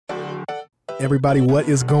Everybody, what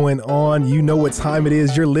is going on? You know what time it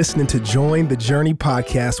is. You're listening to Join the Journey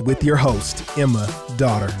podcast with your host, Emma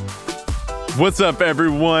Daughter. What's up,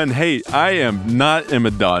 everyone? Hey, I am not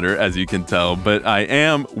Emma Daughter, as you can tell, but I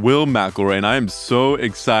am Will Mcllroy, and I am so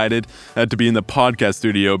excited to be in the podcast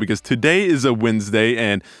studio because today is a Wednesday,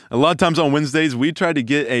 and a lot of times on Wednesdays, we try to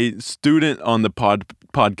get a student on the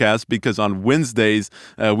podcast because on Wednesdays,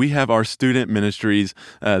 we have our student ministries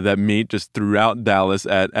that meet just throughout Dallas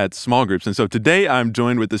at small groups. And so today, I'm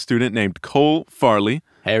joined with a student named Cole Farley.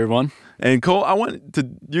 Hey, everyone. And Cole, I want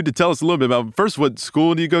you to tell us a little bit about, first, what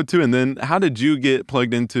school do you go to, and then how did you get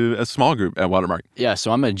plugged into a small group at Watermark? Yeah,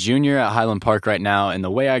 so I'm a junior at Highland Park right now, and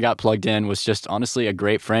the way I got plugged in was just honestly a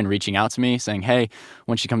great friend reaching out to me saying, hey,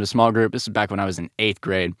 once you come to small group, this is back when I was in 8th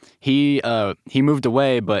grade. He moved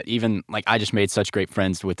away, but even I just made such great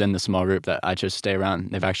friends within the small group that I chose to stay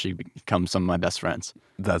around. They've actually become some of my best friends.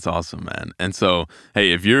 That's awesome, man. And so,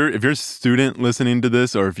 hey, if you're a student listening to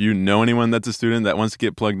this, or if you know anyone that's a student that wants to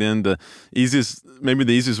get plugged in, the easiest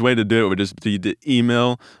way to do it would just be to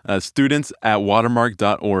email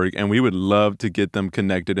students@watermark.org, and we would love to get them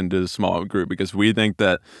connected into the small group because we think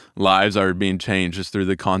that lives are being changed just through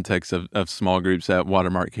the context of small groups at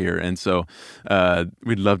Watermark here. And so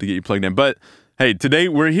we'd love to get you plugged in. But hey, today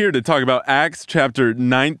we're here to talk about Acts chapter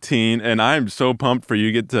 19, and I'm so pumped for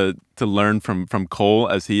you to get to learn from Cole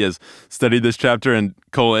as he has studied this chapter. And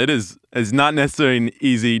Cole, it's not necessarily an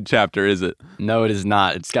easy chapter, is it? No, it is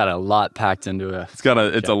not. It's got a lot packed into it.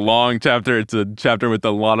 It's a long chapter. It's a chapter with a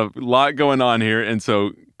lot going on here, and so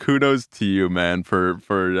kudos to you, man, for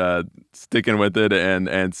sticking with it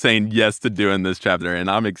and saying yes to doing this chapter. And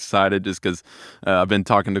I'm excited just because I've been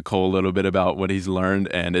talking to Cole a little bit about what he's learned,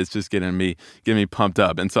 and it's just getting me pumped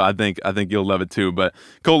up. And so I think you'll love it too. But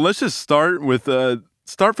Cole, let's just start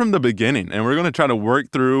from the beginning, and we're going to try to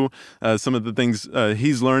work through some of the things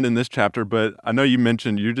he's learned in this chapter. But I know you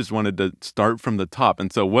mentioned you just wanted to start from the top,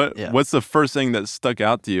 and so what's the first thing that stuck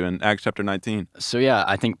out to you in Acts chapter 19? So yeah,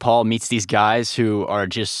 I think Paul meets these guys who are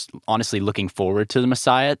just honestly looking forward to the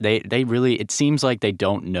Messiah. They really, it seems like they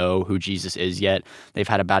don't know who Jesus is yet. They've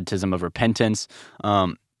had a baptism of repentance,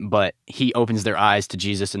 but he opens their eyes to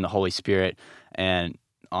Jesus and the Holy Spirit, and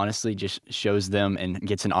honestly just shows them and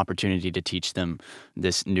gets an opportunity to teach them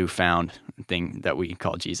this newfound thing that we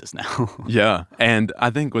call Jesus now. Yeah, and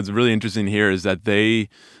I think what's really interesting here is that they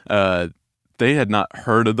had not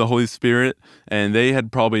heard of the Holy Spirit, and they had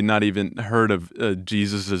probably not even heard of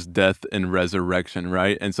Jesus' death and resurrection,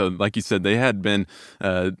 right? And so, like you said, they had been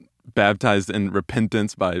baptized in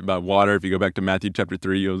repentance by water. If you go back to Matthew chapter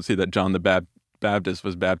 3, you'll see that John the Baptist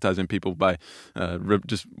was baptizing people by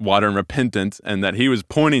just water and repentance, and that he was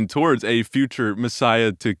pointing towards a future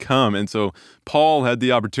Messiah to come. And so Paul had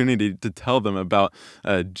the opportunity to tell them about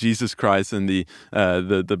Jesus Christ and the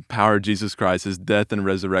power of Jesus Christ, his death and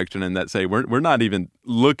resurrection, and that say we're not even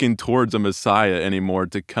looking towards a Messiah anymore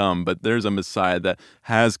to come, but there's a Messiah that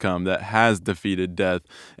has come, that has defeated death,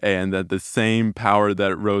 and that the same power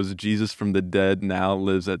that rose Jesus from the dead now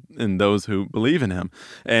lives in those who believe in him.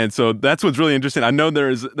 And so that's what's really interesting. I know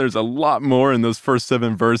there's a lot more in those first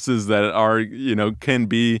 7 verses that are, can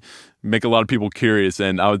make a lot of people curious,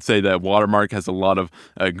 and I would say that Watermark has a lot of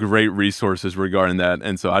great resources regarding that,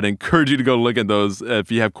 and so I'd encourage you to go look at those if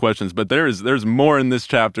you have questions. But there's more in this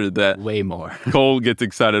chapter that way more Cole gets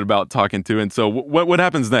excited about talking to. And so what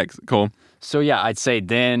happens next, Cole? So yeah, I'd say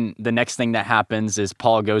then the next thing that happens is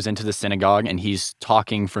Paul goes into the synagogue and he's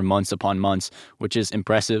talking for months upon months, which is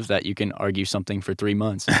impressive that you can argue something for 3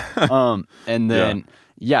 months. And then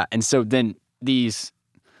and so then the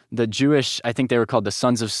Jewish, I think they were called the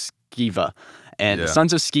sons of Sceva. And the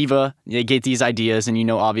sons of Sceva, they get these ideas, and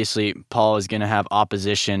obviously Paul is going to have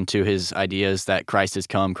opposition to his ideas that Christ has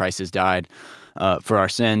come, Christ has died for our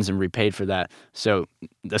sins and repaid for that. So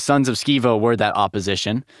the sons of Sceva were that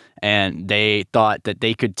opposition, and they thought that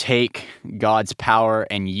they could take God's power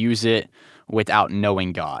and use it without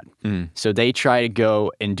knowing God. So they try to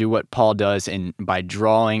go and do what Paul does, and by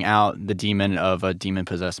drawing out the demon of a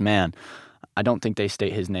demon-possessed man. I don't think they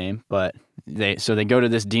state his name, but they go to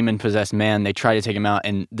this demon-possessed man. They try to take him out,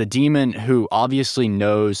 and the demon, who obviously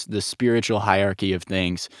knows the spiritual hierarchy of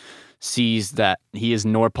things, sees that he is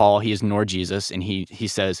nor Paul, he is nor Jesus, and he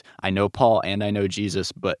says, I know Paul and I know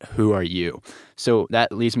Jesus, but who are you? So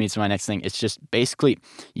that leads me to my next thing. It's just basically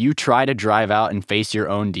you try to drive out and face your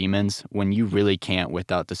own demons when you really can't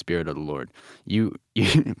without the Spirit of the Lord. You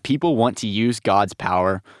people want to use God's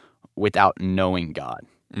power without knowing God.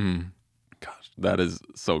 Gosh, that is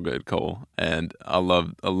so good, Cole. And I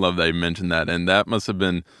love that you mentioned that. And that must have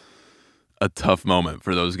been a tough moment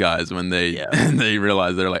for those guys when they they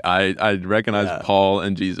realize they're like, I recognize Paul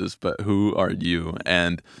and Jesus, but who are you?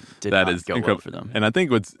 And that is incredible for them. And I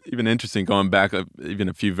think what's even interesting, going back even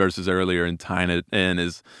a few verses earlier and tying it in,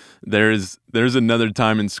 is there's another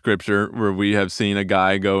time in Scripture where we have seen a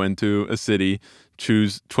guy go into a city,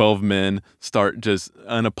 choose 12 men, start just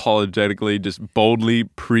unapologetically, just boldly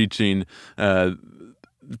preaching,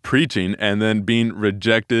 and then being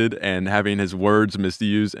rejected and having his words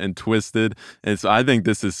misused and twisted. And so I think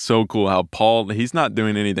this is so cool how Paul, he's not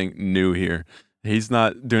doing anything new here. He's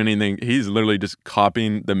not doing anything. He's literally just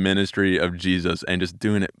copying the ministry of Jesus and just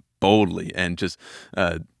doing it boldly and just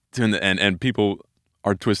doing and people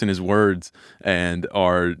are twisting his words and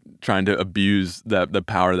are trying to abuse the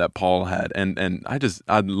power that Paul had. And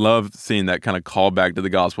I love seeing that kind of call back to the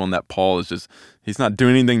gospel, and that Paul is just, he's not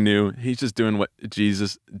doing anything new. He's just doing what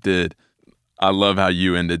Jesus did. I love how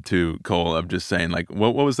you ended too, Cole, of just saying, like,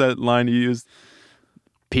 what was that line you used?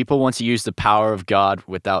 People want to use the power of God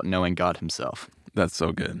without knowing God himself. That's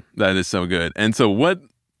so good. That is so good. And so what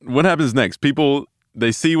happens next? People,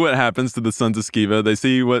 they see what happens to the sons of Sceva. They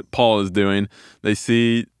see what Paul is doing. They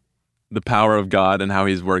see the power of God and how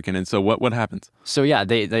he's working. And so what happens? So yeah,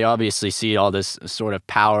 they obviously see all this sort of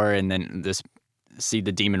power, and then see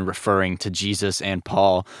the demon referring to Jesus and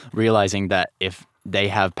Paul, realizing that if they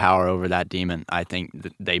have power over that demon, I think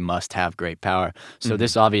that they must have great power. So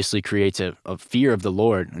this obviously creates a fear of the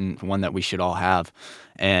Lord, and one that we should all have.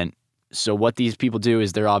 And so what these people do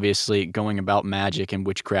is they're obviously going about magic and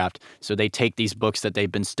witchcraft. So they take these books that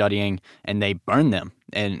they've been studying and they burn them,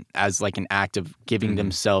 and as like an act of giving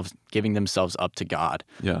themselves up to God.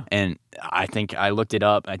 Yeah. And I think I looked it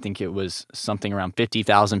up. I think it was something around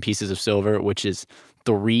 50,000 pieces of silver, which is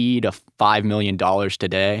 $3 to $5 million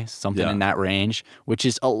today, something in that range, which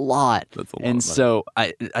is a lot. That's a lot. And so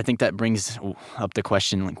I think that brings up the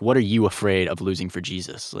question, like, what are you afraid of losing for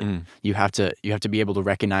Jesus? Like, you have to be able to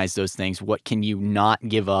recognize those things. What can you not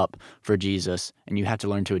give up for Jesus? And you have to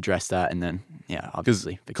learn to address that. And then,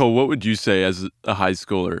 obviously. Cole, what would you say as a high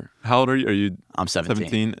schooler? How old are you? Are you? I'm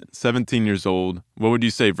 17. 17 years old. What would you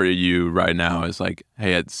say for you right now is like,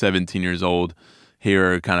 hey, at 17 years old,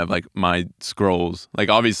 here are kind of like my scrolls. Like,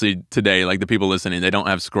 obviously today, like the people listening, they don't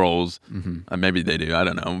have scrolls. Maybe they do, I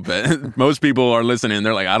don't know. But most people are listening,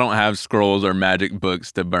 they're like, I don't have scrolls or magic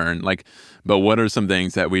books to burn. Like, but what are some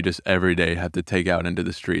things that we just every day have to take out into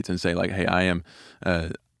the streets and say, like, hey,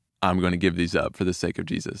 I'm going to give these up for the sake of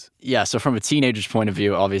Jesus? Yeah, so from a teenager's point of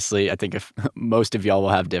view, obviously, I think if most of y'all will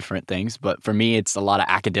have different things. But for me, it's a lot of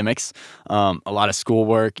academics, a lot of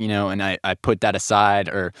schoolwork, and I put that aside.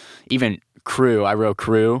 Or even crew. I row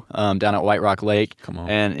crew down at White Rock Lake. Come on.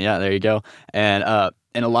 And yeah, there you go. And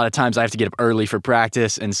a lot of times I have to get up early for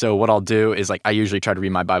practice. And so what I'll do is, like, I usually try to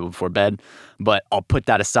read my Bible before bed, but I'll put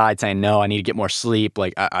that aside saying, no, I need to get more sleep.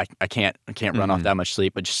 Like, I can't run off that much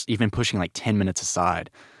sleep, but just even pushing like 10 minutes aside.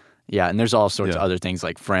 Yeah. And there's all sorts of other things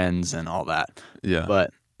like friends and all that. Yeah.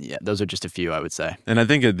 But yeah, those are just a few, I would say. And I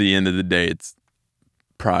think at the end of the day, it's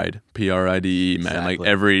pride, PRIDE, man. Exactly.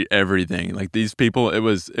 Like everything. Like, these people,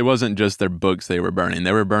 it wasn't just their books they were burning.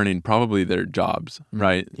 They were burning probably their jobs,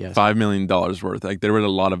 right? Yes. $5 million worth. Like, there were a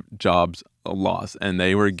lot of jobs lost, and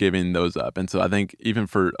they were giving those up. And so I think even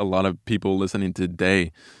for a lot of people listening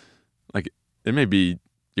today, like, it may be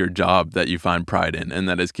your job that you find pride in, and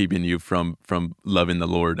that is keeping you from loving the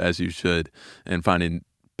Lord as you should, and finding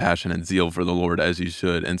passion and zeal for the Lord as you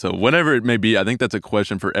should. And so whatever it may be, I think that's a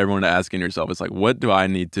question for everyone to ask in yourself. It's like, what do I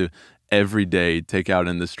need to every day take out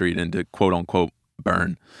in the street and to quote unquote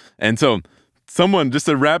burn? And so someone, just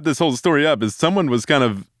to wrap this whole story up, is someone was kind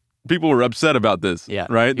of, people were upset about this,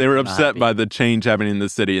 right? They were upset by the change happening in the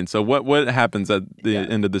city. And so what happens at the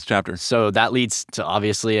end of this chapter? So that leads to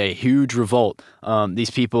obviously a huge revolt. These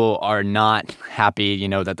people are not happy,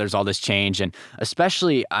 that there's all this change. And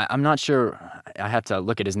especially, I'm not sure, I have to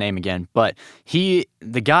look at his name again, but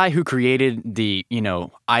the guy who created the,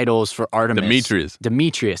 idols for Artemis.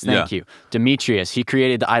 Demetrius, thank you. Demetrius, he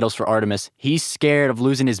created the idols for Artemis. He's scared of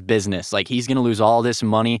losing his business. Like, he's going to lose all this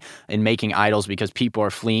money in making idols because people are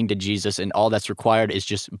fleeing to Jesus, and all that's required is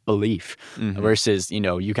just belief. Versus,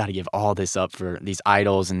 you got to give all this up for these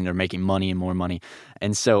idols, and they're making money and more money.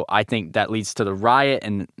 And so I think that leads to the riot,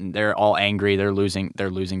 and they're all angry. They're losing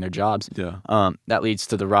their jobs. Yeah. That leads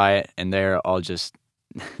to the riot, and they're all just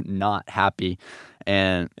not happy.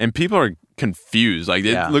 And people are confused. Like,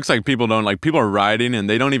 it looks like people are rioting and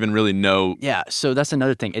they don't even really know. Yeah. So that's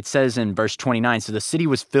another thing. It says in verse 29, so the city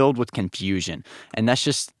was filled with confusion. And that's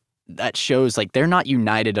just that shows like they're not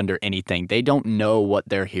united under anything. They don't know what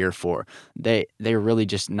they're here for. They're really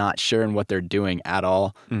just not sure in what they're doing at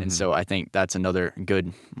all. And so I think that's another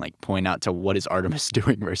good like point out to what is Artemis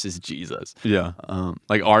doing versus Jesus. Yeah.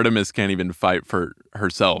 Like Artemis can't even fight for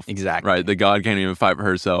herself. Exactly. Right. The God can't even fight for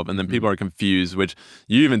herself. And then people are confused, which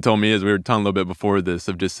you even told me as we were talking a little bit before this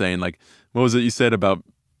of just saying like, what was it you said about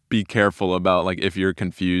be careful about like if you're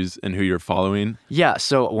confused and who you're following? Yeah.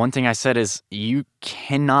 So one thing I said is you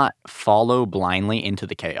cannot follow blindly into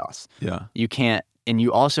the chaos. Yeah. You can't. And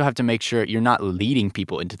you also have to make sure you're not leading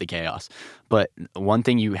people into the chaos. But one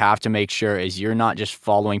thing you have to make sure is you're not just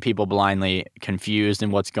following people blindly, confused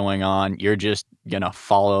in what's going on. You're just going to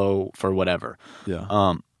follow for whatever.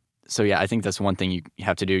 Yeah. So yeah, I think that's one thing you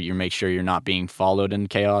have to do. You make sure you're not being followed in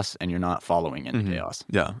chaos and you're not following in chaos.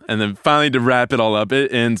 Yeah. And then finally to wrap it all up,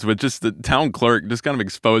 it ends with just the town clerk just kind of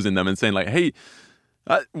exposing them and saying like, hey,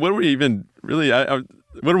 what are we even really...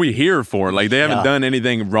 what are we here for? Like, they haven't done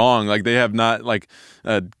anything wrong. Like, they have not, like,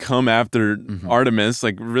 come after Artemis.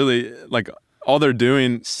 Like, really, like, all they're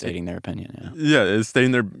doing... Stating their opinion, Yeah, is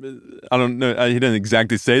stating their... I don't know. He didn't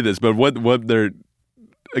exactly say this, but what they're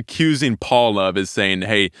accusing Paul of is saying,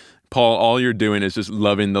 hey, Paul, all you're doing is just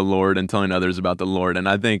loving the Lord and telling others about the Lord. And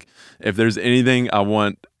I think if there's anything I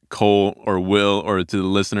want Cole or Will or to the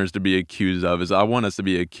listeners to be accused of is I want us to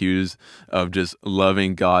be accused of just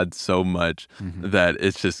loving God so much that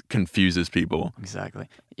it just confuses people. Exactly.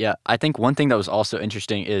 Yeah, I think one thing that was also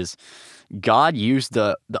interesting is God used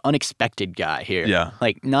the unexpected guy here. Yeah.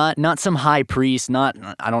 Like not some high priest, I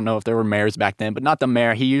don't know if there were mayors back then, but not the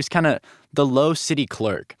mayor. He used kind of the low city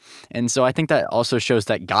clerk. And so I think that also shows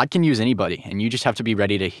that God can use anybody and you just have to be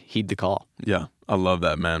ready to heed the call. Yeah. I love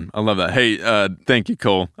that, man. I love that. Hey, thank you,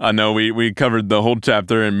 Cole. I know we covered the whole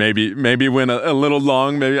chapter and maybe went a little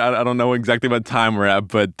long. Maybe I don't know exactly what time we're at,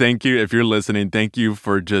 but thank you if you're listening. Thank you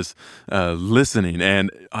for just listening.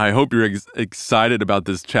 And I hope you're excited about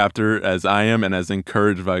this chapter as I am and as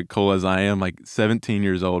encouraged by Cole as I am. Like 17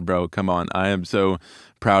 years old, bro. Come on. I am so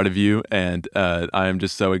proud of you. And I am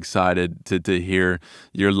just so excited to hear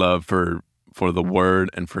your love for the word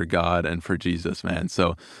and for God and for Jesus, man.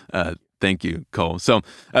 So, thank you, Cole. So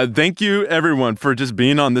thank you, everyone, for just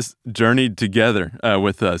being on this journey together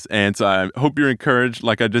with us. And so I hope you're encouraged,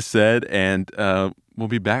 like I just said, and we'll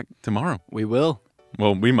be back tomorrow. We will.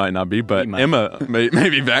 Well, we might not be, but Emma may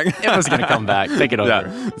be back. Emma's going to come back. Take it over.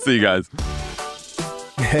 Yeah. See you guys.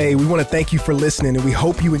 Hey, we want to thank you for listening, and we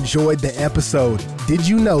hope you enjoyed the episode. Did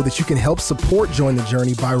you know that you can help support Join the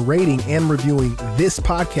Journey by rating and reviewing this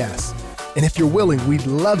podcast? And if you're willing, we'd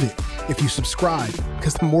love it if you subscribe,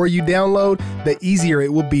 because the more you download, the easier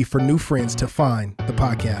it will be for new friends to find the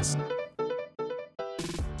podcast.